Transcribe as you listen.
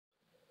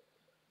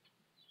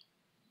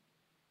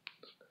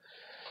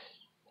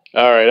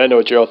All right, I know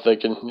what you're all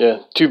thinking. Yeah,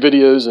 2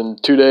 videos in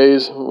 2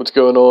 days. What's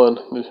going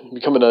on?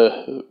 Becoming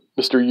a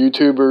Mr.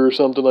 YouTuber or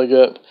something like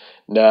that?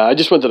 Nah, I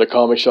just went to the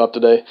comic shop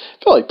today.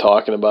 Felt like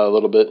talking about it a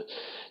little bit.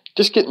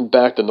 Just getting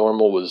back to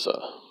normal was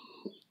a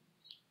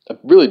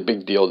really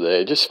big deal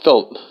today. It just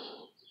felt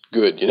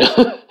good.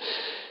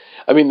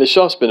 I mean, the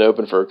shop's been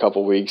open for a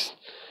couple weeks,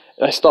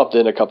 and I stopped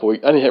in a couple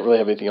weeks. I didn't really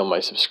have anything on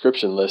my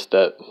subscription list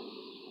that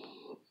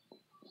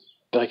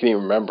I can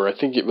even remember. I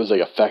think it was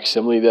like a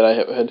facsimile that I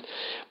had,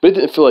 but it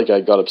didn't feel like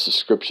I got a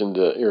subscription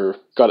to or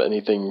got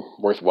anything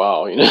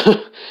worthwhile. I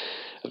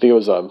think it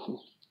was I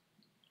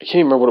can't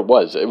even remember what it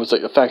was. It was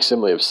like a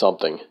facsimile of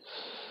something.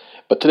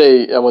 But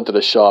today I went to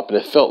the shop and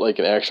it felt like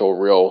an actual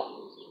real,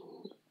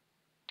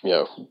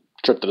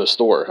 trip to the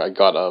store. I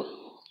got a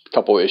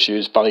couple of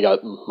issues. Finally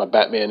got my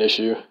Batman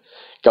issue.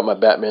 Got my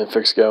Batman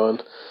fix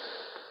going.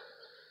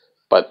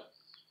 But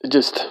it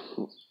just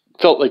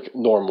felt like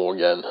normal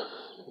again.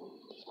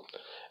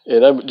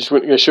 And I'm just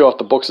going to show off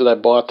the books that I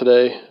bought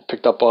today,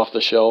 picked up off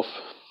the shelf.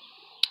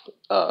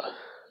 Read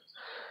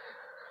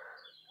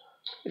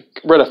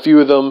a few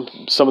of them.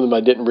 Some of them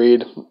I didn't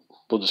read.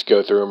 We'll just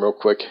go through them real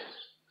quick.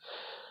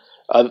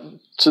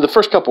 So the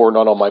first couple were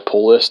not on my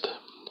pull list,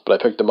 but I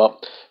picked them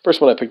up.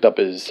 First one I picked up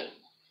is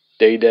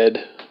Day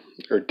Dead,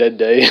 or Dead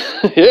Day.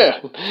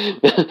 Yeah.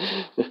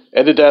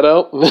 Edit that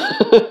out.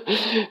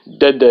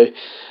 Dead Day.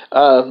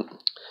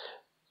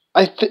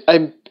 I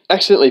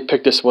accidentally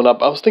picked this one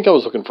up. I was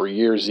looking for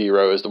Year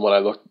Zero is the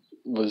one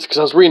because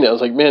I was reading it. I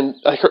was like, man,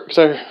 I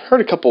heard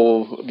a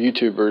couple of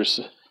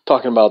YouTubers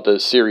talking about the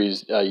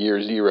series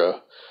Year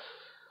Zero,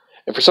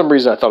 and for some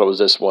reason I thought it was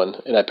this one,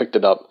 and I picked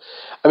it up.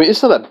 I mean,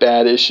 it's not a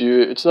bad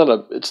issue. It's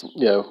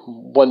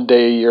one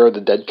day a year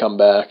the dead come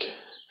back.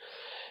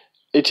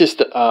 It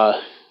just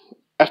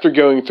after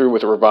going through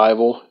with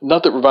Revival,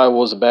 not that Revival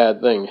was a bad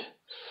thing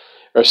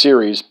or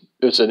series.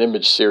 It's an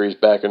Image series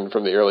back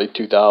from the early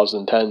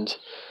 2010s.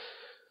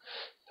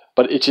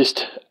 But it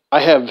just,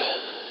 I have,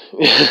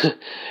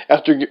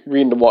 after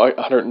reading the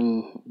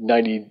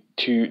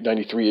 192,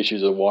 93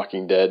 issues of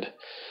Walking Dead,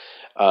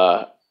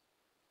 I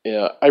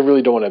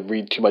really don't want to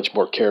read too much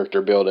more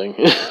character building.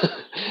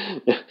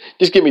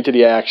 Just get me to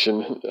the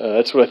action.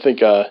 That's what I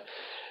think.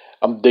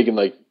 I'm digging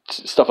like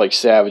stuff like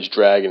Savage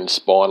Dragon and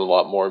Spawn a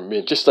lot more. I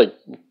mean, just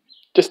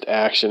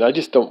action. I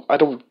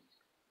don't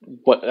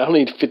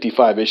need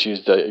 55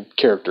 issues to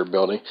character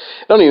building.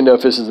 I don't even know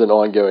if this is an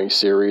ongoing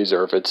series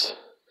or if it's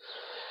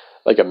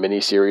like a mini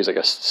series, like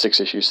a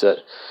 6-issue set.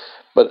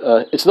 But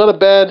it's not a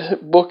bad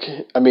book.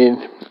 I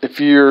mean,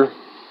 if you're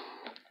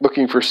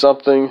looking for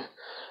something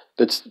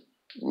that's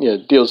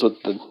deals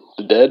with the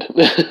dead,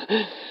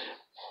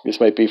 this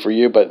might be for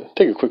you. But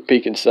take a quick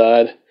peek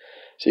inside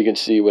so you can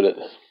see what it.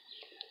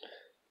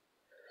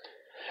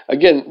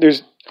 Again,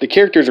 the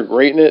characters are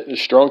great in it. They're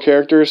strong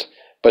characters,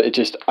 but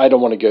I don't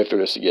want to go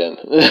through this again.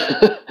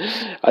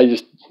 I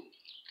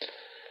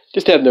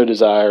just have no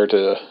desire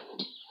to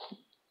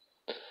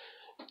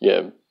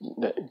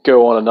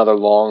go on another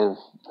long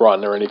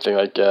run or anything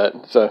like that.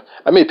 So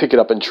I may pick it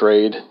up in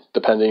trade,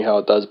 depending how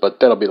it does, but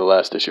that'll be the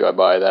last issue I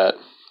buy that.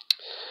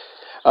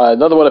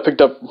 Another one I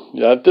picked up,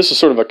 this is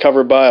sort of a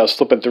cover buy. I was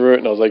flipping through it,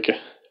 and I was like,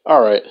 all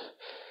right.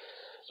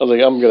 I was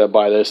like, I'm going to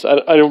buy this.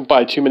 I don't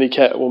buy too many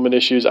Catwoman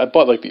issues. I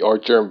bought like the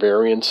Art Germ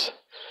variants,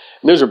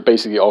 and those are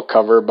basically all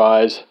cover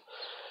buys.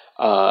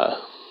 I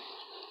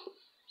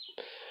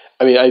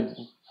mean, I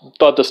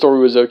thought the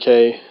story was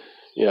okay.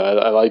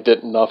 I liked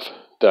it enough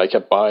that I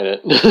kept buying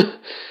it.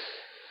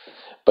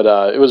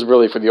 But it was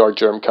really for the Art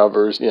Germ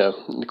covers.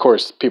 Of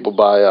course, people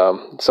buy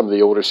some of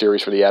the older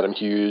series for the Adam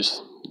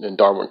Hughes and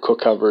Darwin Cook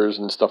covers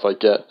and stuff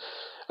like that.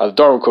 The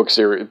Darwin Cook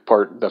series,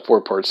 the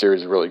 4-part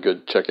series is really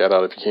good. Check that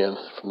out if you can.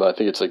 I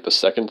think it's like the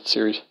 2nd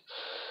series.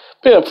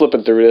 But I'm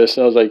flipping through this,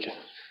 and I was like,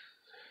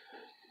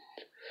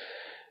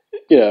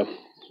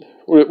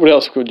 what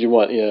else would you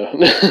want?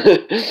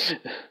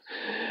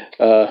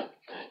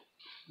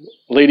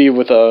 Lady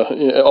with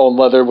all in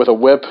leather with a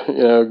whip,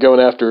 going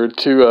after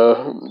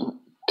two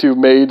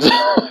maids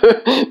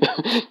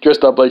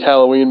dressed up like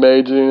Halloween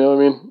maids. You know what I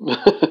mean?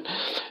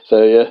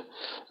 So yeah,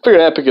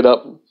 figured I'd pick it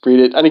up, read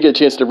it. I didn't get a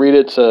chance to read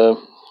it, so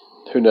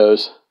who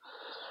knows?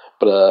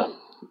 But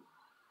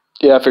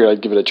yeah, I figured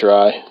I'd give it a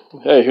try.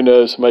 Hey, who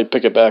knows? Might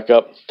pick it back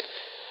up.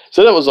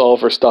 So that was all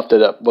for stuff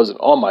that wasn't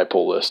on my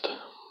pull list.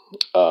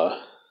 On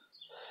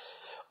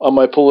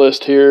my pull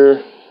list here,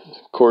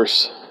 of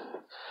course,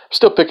 I'm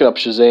still picking up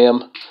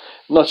Shazam. I'm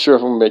not sure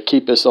if I'm going to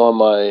keep this on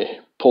my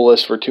pull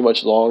list for too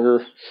much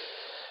longer.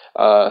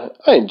 I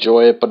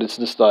enjoy it, but it's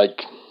just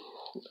like,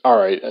 all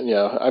right,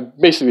 I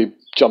basically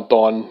jumped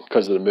on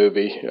because of the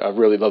movie. I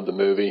really love the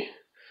movie,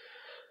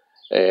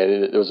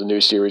 and there was a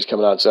new series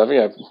coming out. So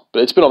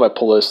but it's been on my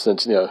pull list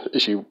since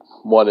issue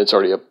 1. It's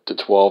already up to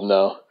 12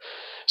 now.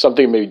 So I'm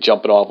thinking maybe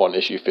jumping off on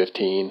issue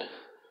 15.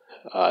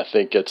 I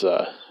think it's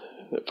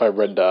if I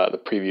read the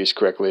previews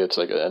correctly, it's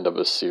like an end of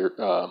a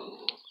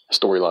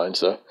storyline.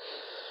 So,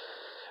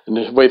 and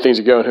the way things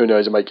are going, who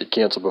knows? It might get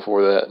canceled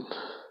before that.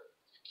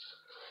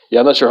 yeah,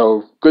 I'm not sure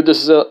how good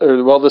this is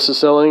or well this is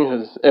selling.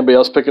 Is anybody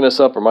else picking this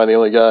up, or am I the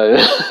only guy,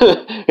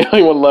 the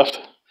only one left?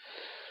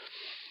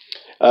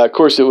 Of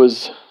course, it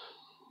was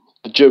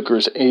the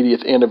Joker's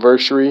 80th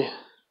anniversary.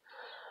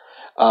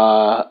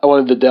 I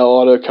wanted the Dell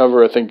Auto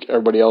cover. I think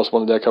everybody else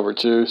wanted that cover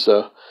too.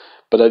 So,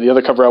 but the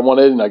other cover I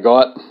wanted and I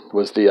got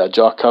was the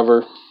Jock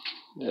cover.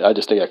 I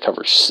just think that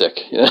cover's sick.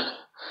 Yeah,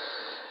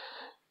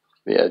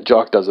 yeah.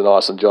 Jock does an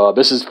awesome job.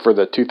 This is for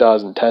the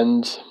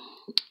 2010s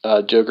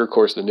Joker, of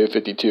course, the New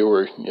 52.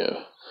 Where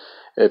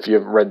if you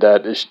haven't read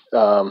that,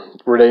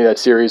 read any of that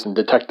series in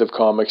Detective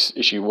Comics,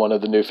 issue 1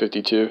 of the New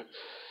 52,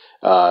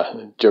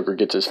 Joker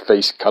gets his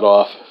face cut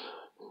off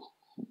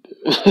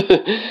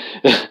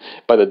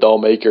by the doll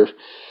maker.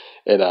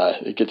 And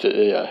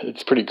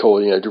it's pretty cool.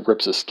 It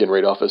rips the skin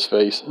right off his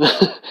face.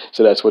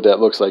 So that's what that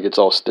looks like. It's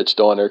all stitched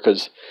on there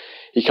because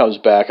he comes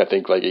back, I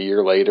think, like a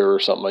year later or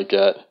something like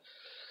that.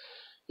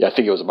 Yeah, I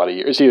think it was about a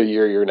year. It's either a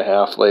year and a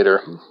half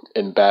later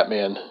in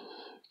Batman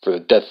for the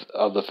death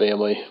of the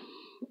family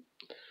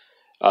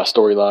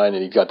storyline,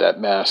 and he got that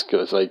mask.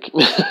 It's like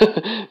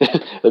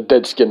the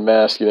dead skin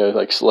mask,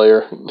 like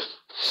Slayer.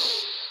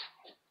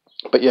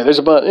 But yeah,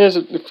 there's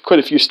quite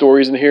a few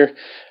stories in here.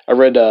 I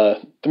read the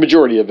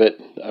majority of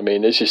it. I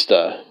mean, it's just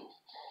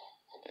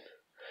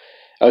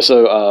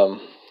also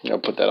I'll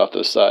put that off to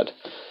the side.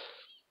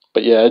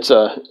 But yeah,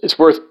 it's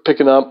worth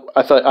picking up.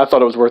 I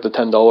thought it was worth the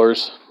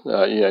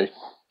 $10.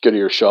 Go to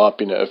your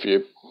shop. If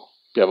you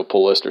have a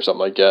pull list or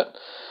something like that.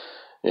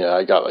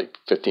 I got like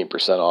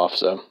 15% off.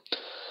 So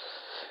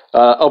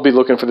I'll be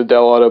looking for the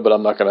Dell Auto, but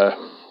I'm not gonna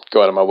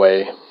go out of my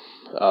way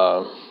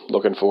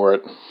looking for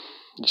it.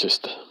 It's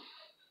just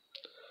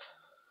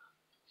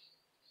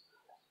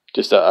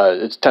it's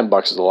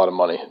 $10 is a lot of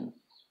money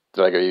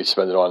that I could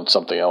spend it on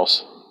something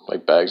else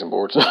like bags and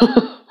boards.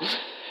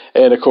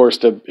 And of course,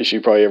 the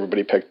issue probably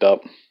everybody picked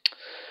up.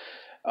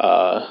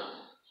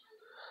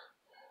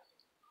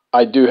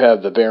 I do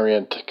have the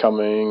variant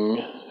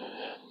coming.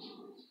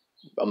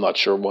 I'm not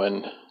sure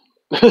when.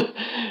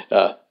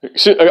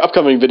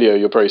 Upcoming video,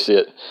 you'll probably see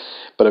it.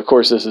 But of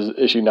course, this is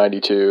issue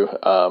 92.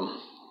 I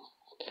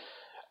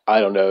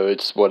don't know.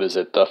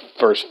 The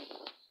first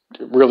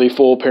really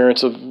full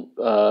appearance of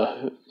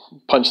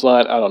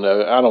Punchline? I don't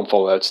know. I don't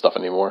follow that stuff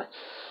anymore.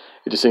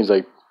 It just seems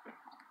like,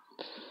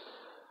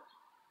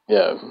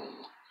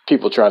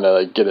 people trying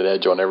to get an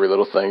edge on every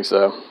little thing.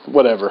 So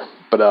whatever.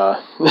 But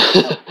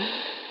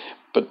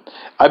but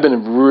I've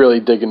been really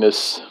digging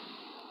this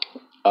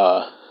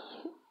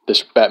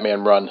this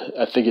Batman run.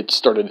 I think it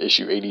started in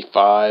issue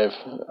 85.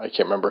 I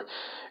can't remember.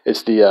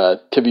 It's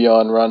the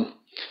Tibion run.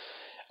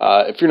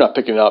 If you're not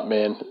picking it up,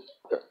 man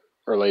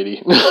or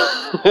lady,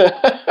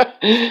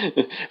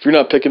 if you're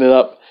not picking it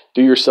up,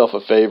 do yourself a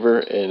favor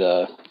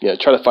and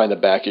try to find the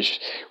back issue.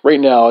 Right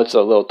now, it's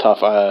a little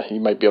tough. You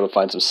might be able to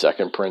find some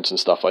second prints and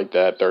stuff like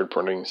that, third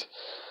printings.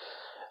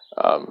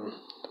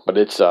 But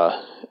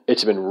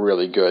it's been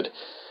really good.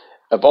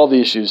 Of all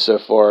the issues so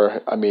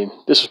far, I mean,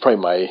 this was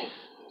probably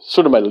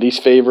my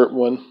least favorite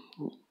one,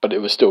 but it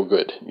was still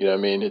good. You know what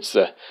I mean?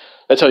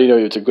 That's how you know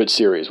it's a good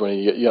series, when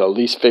you got a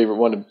least favorite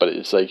one, but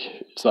it's like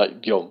it's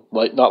not, you don't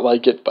not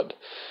like it, but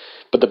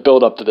the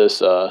build up to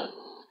this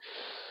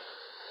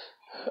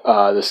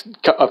this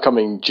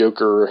upcoming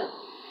Joker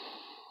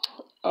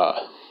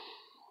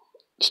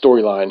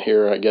storyline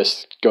here, I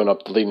guess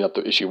leading up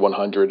to issue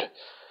 100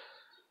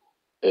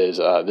 is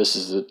this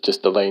is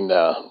just laying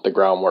the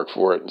groundwork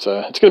for it. So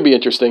it's going to be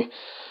interesting.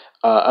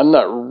 I'm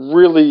not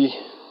really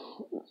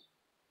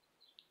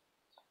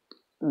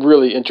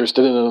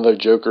interested in another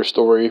Joker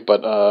story,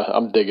 but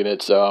I'm digging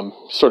it, so I'm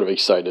sort of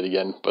excited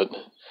again. But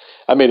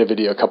I made a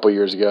video a couple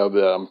years ago,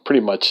 but I'm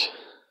pretty much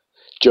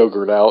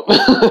Jokered out,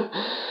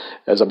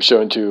 as I'm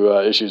showing 2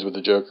 issues with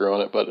the Joker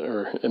on it,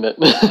 or in it.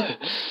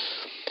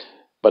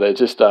 But it's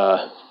just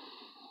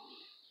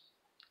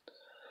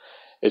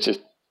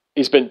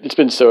it's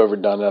been so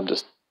overdone, and I'm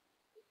just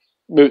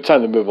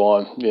time to move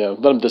on.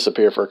 Let him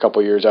disappear for a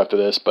couple years after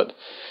this. But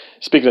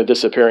speaking of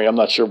disappearing, I'm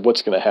not sure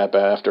what's going to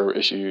happen after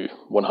issue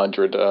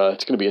 100.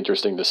 It's going to be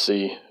interesting to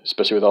see,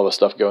 especially with all the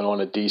stuff going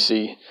on at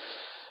DC.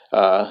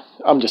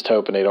 I'm just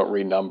hoping they don't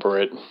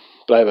renumber it,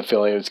 but I have a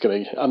feeling it's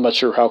going to. I'm not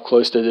sure how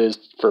close it is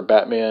for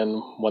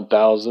Batman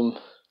 1000.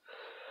 Let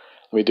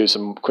me do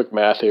some quick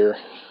math here.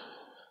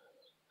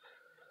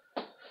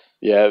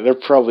 Yeah, they're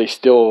probably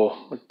still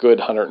a good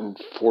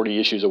 140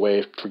 issues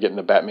away for getting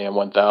the Batman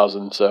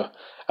 1000. So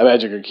I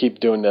imagine you're going to keep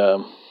doing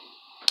the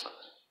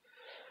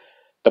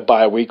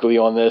bi-weekly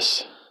on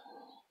this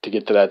to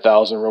get to that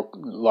 1,000 a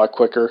lot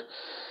quicker.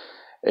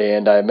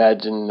 And I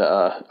imagine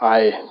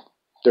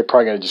they're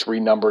probably going to just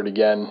renumber it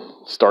again,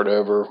 start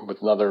over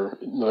with another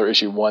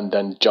issue 1,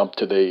 then jump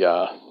to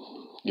the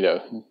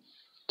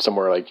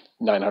somewhere like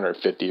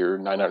 950 or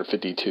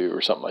 952 or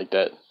something like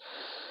that.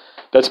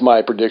 That's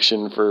my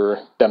prediction for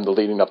them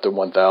leading up to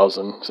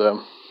 1,000.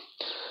 So,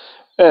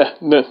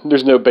 no,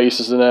 there's no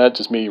basis in that,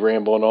 just me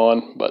rambling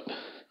on. But,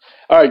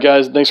 all right,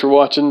 guys, thanks for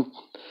watching.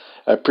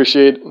 I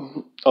appreciate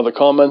all the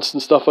comments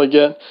and stuff like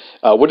that.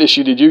 What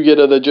issue did you get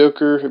of the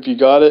Joker, if you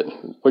got it?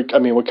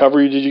 What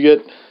cover did you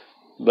get?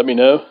 Let me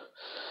know.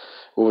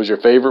 What was your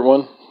favorite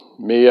one?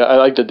 Me, I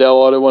like the Dell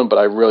Auto one, but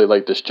I really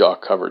like this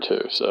jock cover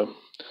too. So,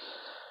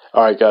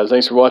 all right, guys,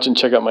 thanks for watching.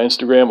 Check out my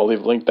Instagram. I'll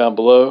leave a link down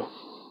below.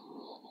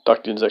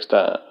 Talk to you next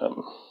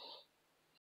time.